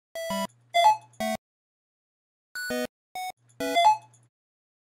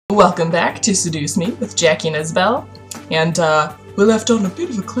Welcome back to Seduce Me with Jackie and Isabel, and we left on a bit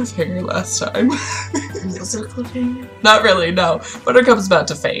of a cliffhanger last time. Was it a cliffhanger? Not really, no. Buttercup's about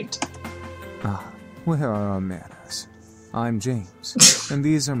to faint. Where are our manners? I'm James, and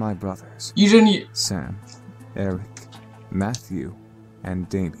these are my brothers. You didn't... Sam, Eric, Matthew, and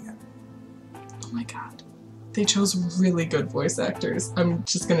Damien. Oh my god. They chose really good voice actors. I'm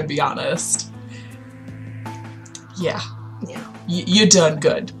just gonna be honest. Yeah. Yeah. You done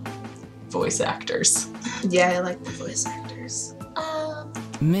good. Voice actors. Yeah, I like the voice actors.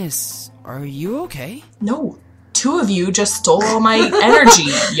 Miss, are you okay? No. Two of you just stole all my energy,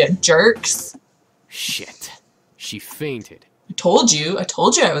 you jerks. Shit. She fainted. I told you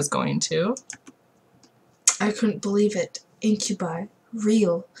I was going to. I couldn't believe it. Incubi.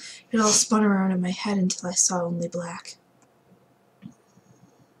 Real. It all spun around in my head until I saw only black.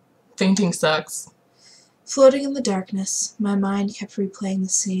 Fainting sucks. Floating in the darkness, my mind kept replaying the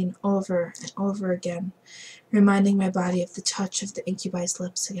scene over and over again, reminding my body of the touch of the incubi's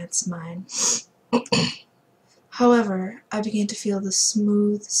lips against mine. However, I began to feel the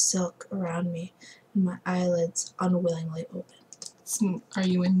smooth silk around me, and my eyelids unwillingly opened. Are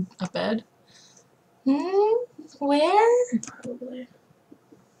you in a bed? Where? Probably.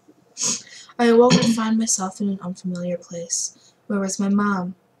 I awoke to find myself in an unfamiliar place. Where was my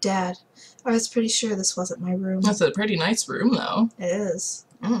mom? Dad? I was pretty sure this wasn't my room. That's a pretty nice room, though. It is.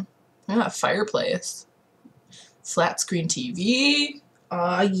 Yeah, fireplace. Flat screen TV.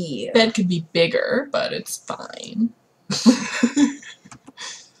 Aw, yeah. Bed could be bigger, but it's fine.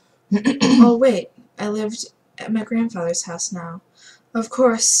 Oh, wait. I lived at my grandfather's house now. Of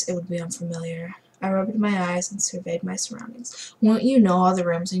course, it would be unfamiliar. I rubbed my eyes and surveyed my surroundings. Won't you know all the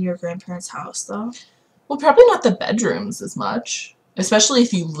rooms in your grandparents' house, though? Well, probably not the bedrooms as much. Especially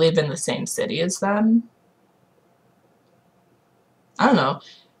if you live in the same city as them. I don't know.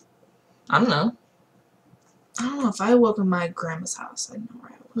 I don't know. If I awoke in my grandma's house, I'd know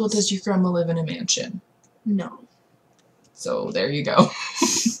where I was. Well, does your grandma live in a mansion? No. So, there you go.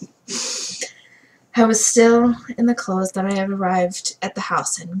 I was still in the clothes that I had arrived at the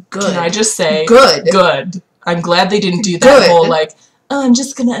house in. Good. Can I just say, good. Good. I'm glad they didn't do that Good. whole, like, oh, I'm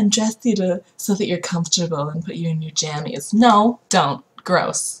just gonna undress you so that you're comfortable and put you in your jammies. No, don't.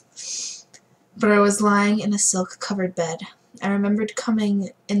 Gross. But I was lying in a silk-covered bed. I remembered coming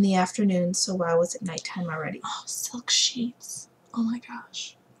in the afternoon, so why was it nighttime already? Oh, silk sheets. Oh my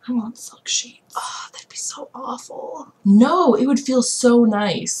gosh. I want silk sheets. Oh, that'd be so awful. No, it would feel so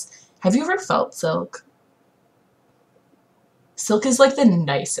nice. Have you ever felt silk? Silk is like the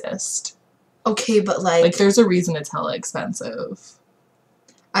nicest. Okay, but like there's a reason it's hella expensive.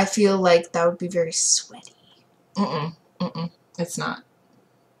 I feel like that would be very sweaty. It's not.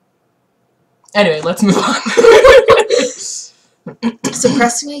 Anyway, let's move on.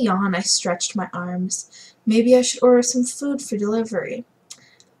 Suppressing a yawn, I stretched my arms. Maybe I should order some food for delivery.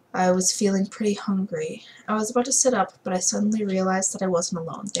 I was feeling pretty hungry. I was about to sit up, but I suddenly realized that I wasn't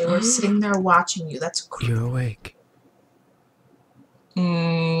alone. They were sitting there watching you. That's crazy. You're awake.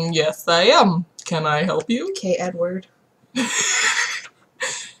 Yes, I am. Can I help you? Okay, Edward.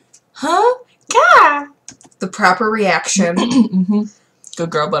 Huh? Yeah. The proper reaction. Good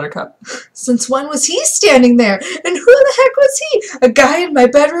girl, Buttercup. Since when was he standing there? And who the heck was he? A guy in my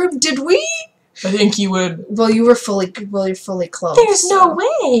bedroom? Did we? I think you would... Well, you're fully clothed. There's no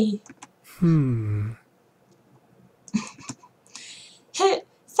way.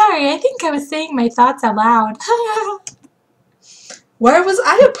 Sorry, I think I was saying my thoughts out loud. Why was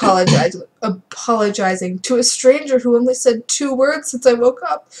I apologizing to a stranger who only said 2 words since I woke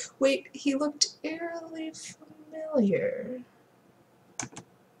up? Wait, he looked eerily familiar.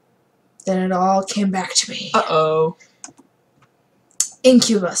 Then it all came back to me. Uh-oh.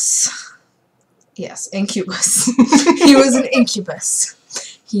 Incubus. Yes, incubus. He was an incubus.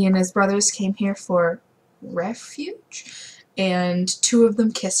 He and his brothers came here for refuge, and 2 of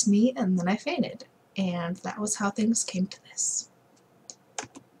them kissed me, and then I fainted. And that was how things came to this.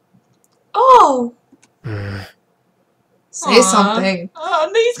 Oh! Say something.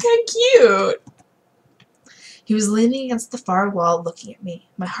 Oh, he's kind of cute. He was leaning against the far wall looking at me.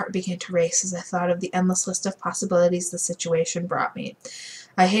 My heart began to race as I thought of the endless list of possibilities the situation brought me.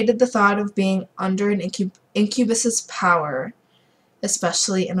 I hated the thought of being under an incubus's power,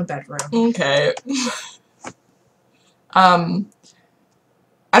 especially in a bedroom. Okay. I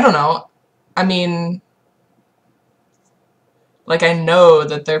don't know. I mean, like, I know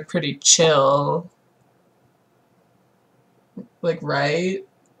that they're pretty chill. Like, right?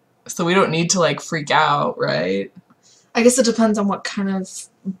 So we don't need to, like, freak out, right? I guess it depends on what kind of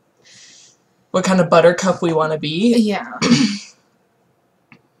Buttercup we want to be. Yeah.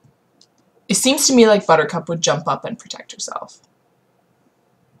 seems to me like Buttercup would jump up and protect herself.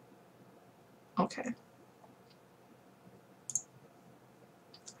 Okay.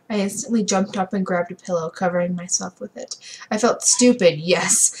 I instantly jumped up and grabbed a pillow, covering myself with it. I felt stupid,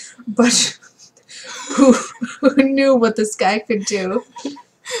 yes, but who knew what this guy could do?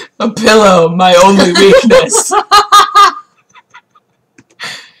 A pillow, my only weakness.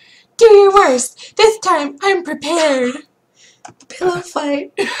 Do your worst. This time, I'm prepared. Pillow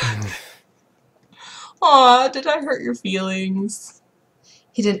fight. Aw, did I hurt your feelings?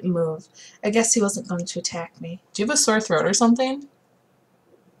 He didn't move. I guess he wasn't going to attack me. Do you have a sore throat or something?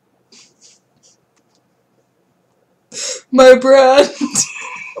 My breath.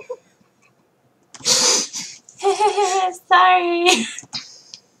 Sorry.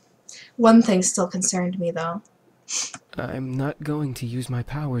 One thing still concerned me, though. I'm not going to use my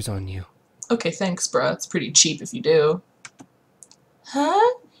powers on you. Okay, thanks, bruh. It's pretty cheap if you do.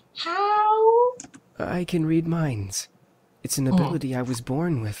 Huh? How? I can read minds. It's an ability I was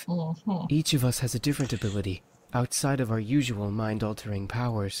born with. Each of us has a different ability, outside of our usual mind-altering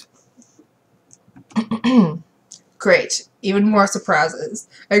powers. Great. Even more surprises.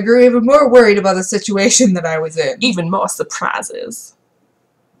 I grew even more worried about the situation that I was in. Even more surprises.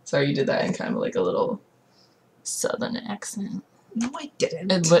 Sorry, you did that in kind of like a little southern accent. No, I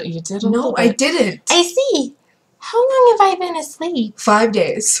didn't. But you did a little No, bit. I didn't. I see. How long have I been asleep? 5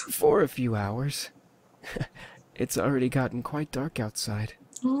 days. For a few hours. It's already gotten quite dark outside.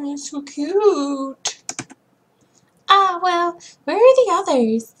 Oh, you're so cute. Ah, well, where are the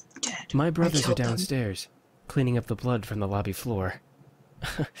others? Dead. My brothers are killed them. downstairs, cleaning up the blood from the lobby floor.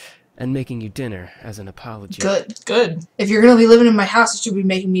 And making you dinner as an apology. Good. Good. If you're going to be living in my house, you should be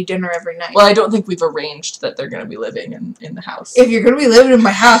making me dinner every night. Well, I don't think we've arranged that they're going to be living in the house. If you're going to be living in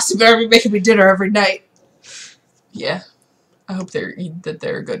my house, you better be making me dinner every night. Yeah. I hope that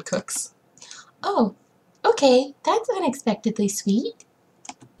they're good cooks. Oh, okay, that's unexpectedly sweet.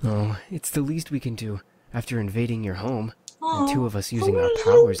 Oh, it's the least we can do after invading your home. Aw, And two of us using our little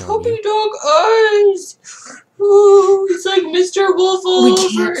powers on puppy you. dog eyes. Ooh, it's like Mr. Wolf all We over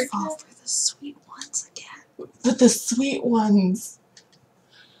can't again. fall for the sweet ones again. But the sweet ones.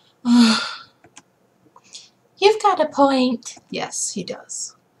 You've got a point. Yes, he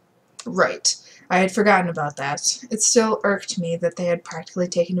does. Right. I had forgotten about that. It still irked me that they had practically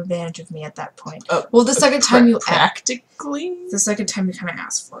taken advantage of me at that point. Well, the second time you practically. The second time you kind of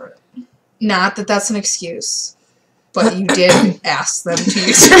asked for it. Not that that's an excuse, but you did ask them to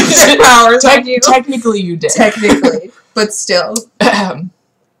use their powers on you. Technically, you did. Technically, but still.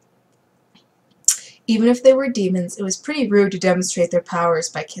 Even if they were demons, it was pretty rude to demonstrate their powers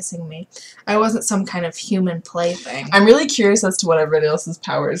by kissing me. I wasn't some kind of human plaything. I'm really curious as to what everybody else's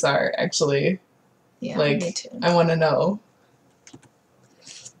powers are, actually. Yeah, Like, me too. I want to know.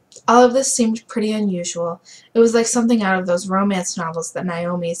 All of this seemed pretty unusual. It was like something out of those romance novels that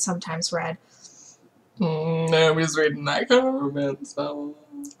Naomi sometimes read. Naomi's reading that kind of romance novel.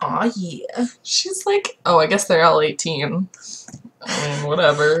 Aw, yeah. She's like, oh, I guess they're all 18. I mean,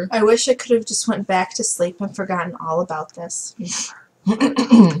 whatever. I wish I could have just went back to sleep and forgotten all about this.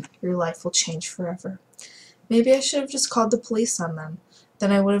 Never. Your life will change forever. Maybe I should have just called the police on them.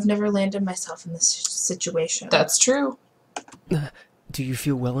 Then I would have never landed myself in this situation. That's true. Do you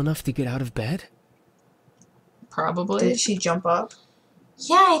feel well enough to get out of bed? Probably. Did she jump up?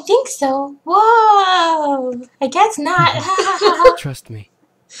 Yeah, I think so. Whoa! I guess not. Trust me,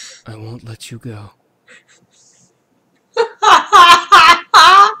 I won't let you go.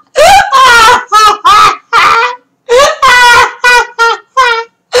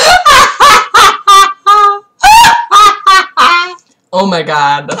 Oh my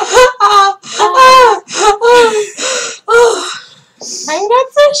god. I'm not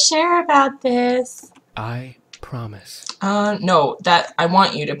so sure about this. I promise. No, that I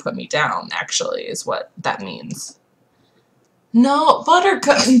want you to put me down, actually, is what that means. No,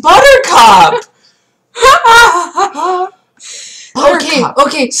 Buttercup! Buttercup!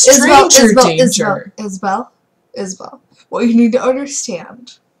 Okay, Stranger danger. Isabel. What you need to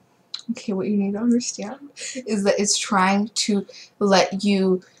understand. Okay, what you need to understand is that it's trying to let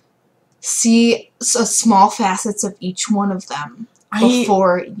you see small facets of each one of them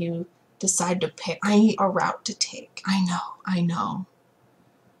before you decide to pick a route to take. I know.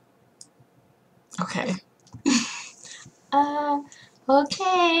 Okay.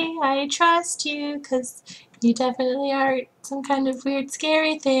 Okay, I trust you, because you definitely aren't some kind of weird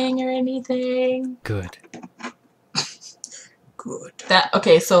scary thing or anything. Good. Good.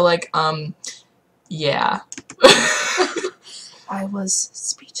 Okay, so like, yeah. I was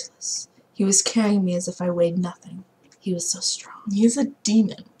speechless. He was carrying me as if I weighed nothing. He was so strong. He's a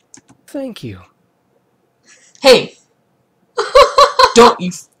demon. Thank you. Hey! Don't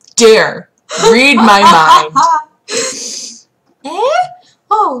you dare read my mind. Eh?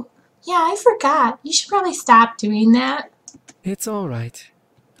 Oh, yeah, I forgot. You should probably stop doing that. It's all right.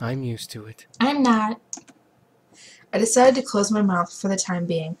 I'm used to it. I'm not. I decided to close my mouth for the time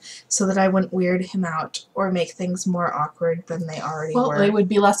being so that I wouldn't weird him out or make things more awkward than they already Well, were. they would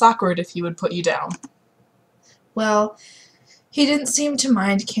be less awkward if he would put you down. Well, he didn't seem to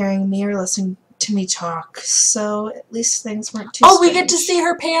mind carrying me or listening to me talk, so at least things weren't too Oh, we get to strange. see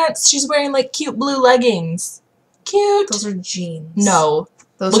her pants. She's wearing, like, cute blue leggings. Cute. Those are jeans. No.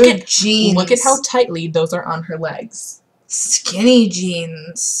 Those Look are at- jeans. Look at how tightly those are on her legs. Skinny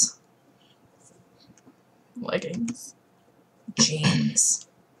jeans. Leggings. Jeans.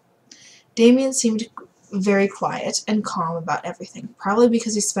 Damien seemed very quiet and calm about everything, probably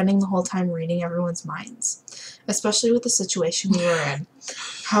because he's spending the whole time reading everyone's minds, especially with the situation we were in.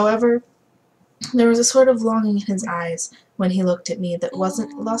 However, there was a sort of longing in his eyes when he looked at me that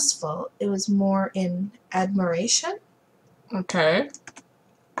wasn't lustful. It was more in admiration. Okay.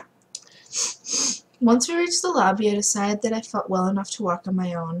 Once we reached the lobby, I decided that I felt well enough to walk on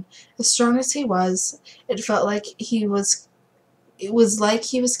my own. As strong as he was, it felt like it was like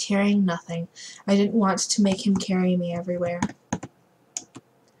he was carrying nothing. I didn't want to make him carry me everywhere.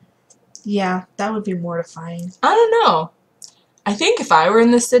 Yeah, that would be mortifying. I don't know. I think if I were in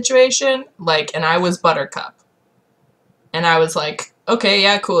this situation, like, and I was Buttercup, and I was like, okay,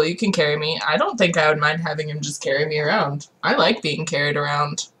 yeah, cool, you can carry me, I don't think I would mind having him just carry me around. I like being carried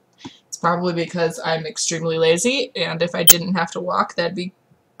around. It's probably because I'm extremely lazy, and if I didn't have to walk, that'd be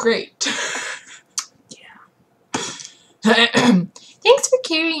great. Thanks for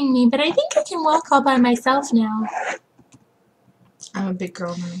carrying me, but I think I can walk all by myself now. I'm a big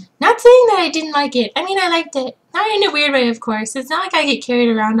girl now. Not saying that I didn't like it. I mean, I liked it. Not in a weird way, of course. It's not like I get carried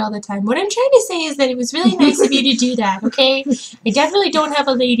around all the time. What I'm trying to say is that it was really nice of you to do that, okay? I definitely don't have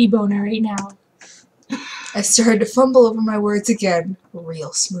a lady boner right now. I started to fumble over my words again.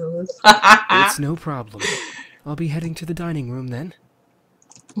 Real smooth. It's no problem. I'll be heading to the dining room then.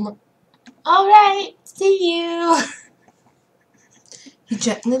 All right, see you. He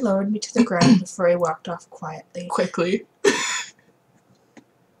gently lowered me to the ground before he walked off quietly. Quickly.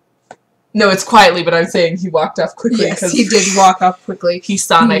 No, it's quietly, but I'm saying he walked off quickly Yes, because he did walk off quickly. he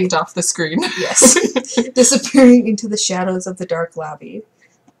sonicked off the screen. Yes. Disappearing into the shadows of the dark lobby.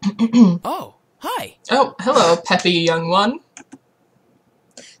 Oh, hi. Oh, hello, peppy young one.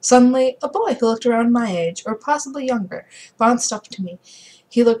 Suddenly, a boy who looked around my age, or possibly younger, bounced up to me.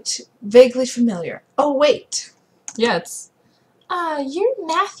 He looked vaguely familiar. Oh, wait. Yeah, it's... You're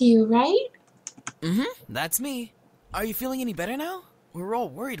Matthew, right? That's me. Are you feeling any better now? We were all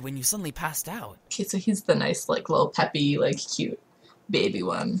worried when you suddenly passed out. Okay, so he's the nice, like, little peppy, like, cute baby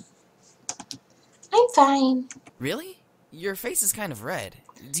one. I'm fine. Really? Your face is kind of red.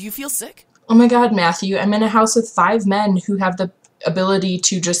 Do you feel sick? Oh my god, Matthew, I'm in a house with 5 men who have the ability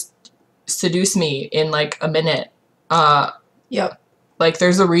to just seduce me in, like, a minute. Yep, Like,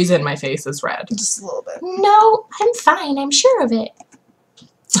 there's a reason my face is red. just a little bit. No, I'm fine. I'm sure of it.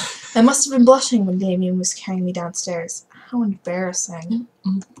 I must have been blushing when Damien was carrying me downstairs. How embarrassing.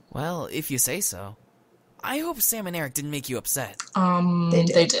 Well, if you say so. I hope Sam and Eric didn't make you upset. They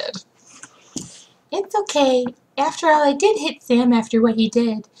did. It's okay. After all, I did hit Sam after what he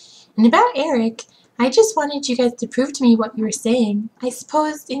did. And about Eric, I just wanted you guys to prove to me what you were saying. I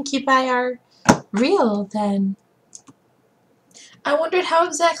suppose incubi are real, then. I wondered how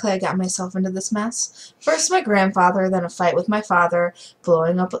exactly I got myself into this mess. First my grandfather, then a fight with my father,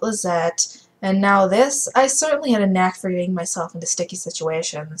 blowing up at Lizette, and now this. I certainly had a knack for getting myself into sticky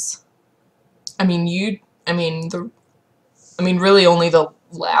situations. Really only the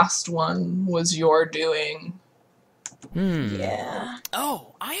last one was your doing. Yeah.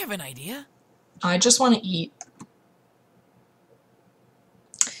 Oh, I have an idea. I just want to eat.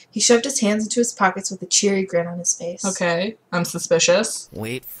 He shoved his hands into his pockets with a cheery grin on his face. Okay, I'm suspicious.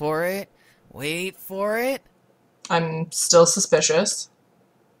 Wait for it. Wait for it. I'm still suspicious.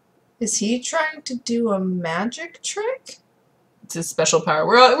 Is he trying to do a magic trick? It's his special power.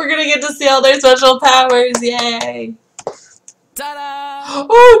 We're gonna get to see all their special powers. Yay! Ta-da!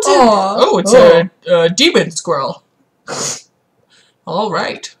 It's a demon squirrel. All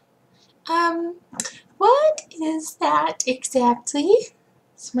right. What is that exactly?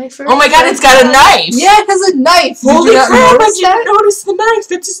 It's my first. Oh my god, it's got a knife! Yeah, it has a knife! Did Holy you not crap, I notice didn't that? notice the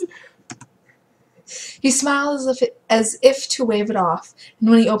knife! It's... He smiled as if to wave it off,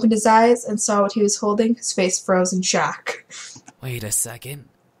 and when he opened his eyes and saw what he was holding, his face froze in shock. Wait a second.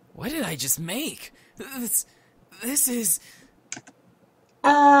 What did I just make? This is...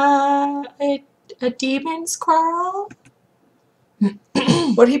 A demon squirrel?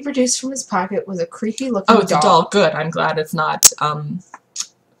 What he produced from his pocket was a creepy-looking Oh, it's a doll. Good. I'm glad it's not,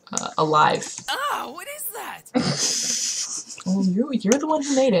 alive. Ah, what is that? Oh, you're the one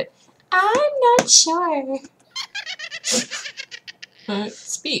who made it. I'm not sure. It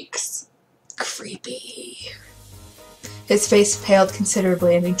speaks. Creepy. His face paled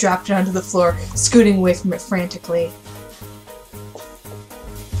considerably, and he dropped it onto the floor, scooting away from it frantically.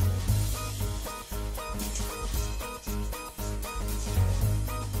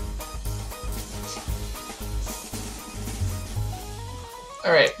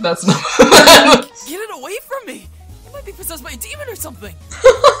 Alright, that's not... Get it away from me! It might be possessed by a demon or something!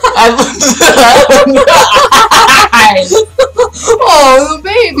 I looked at eyes. Oh, the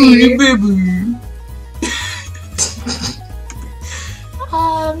baby! Baby.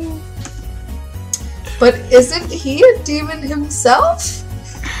 But isn't he a demon himself?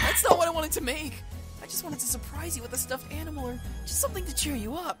 That's not what I wanted to make. I just wanted to surprise you with a stuffed animal or just something to cheer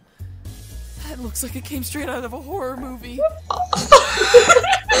you up. That looks like it came straight out of a horror movie.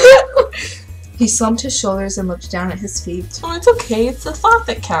 He slumped his shoulders and looked down at his feet. Oh, it's okay. It's the thought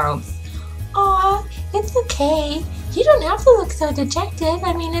that counts. Aw, it's okay. You don't have to look so dejected.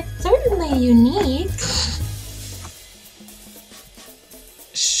 I mean, it's certainly unique.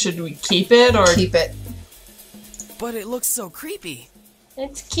 Should we keep it or... Keep it. But it looks so creepy.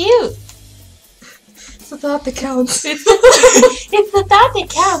 It's cute. It's the thought that counts. It's the thought that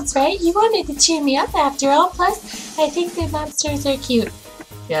counts, right? You wanted to cheer me up after all. Plus, I think the monsters are cute.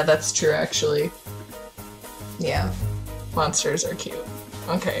 Yeah, that's true, actually. Yeah. Monsters are cute.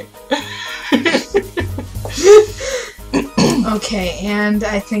 Okay. Okay, and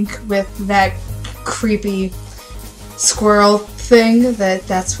I think with that creepy squirrel thing,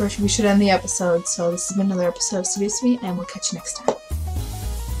 that's where we should end the episode. So this has been another episode of Seduce Me, and we'll catch you next time.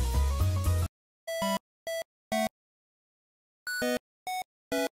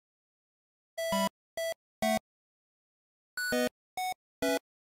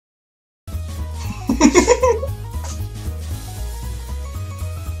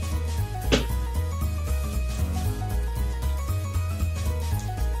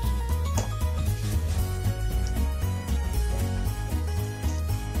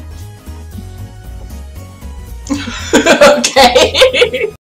 Okay.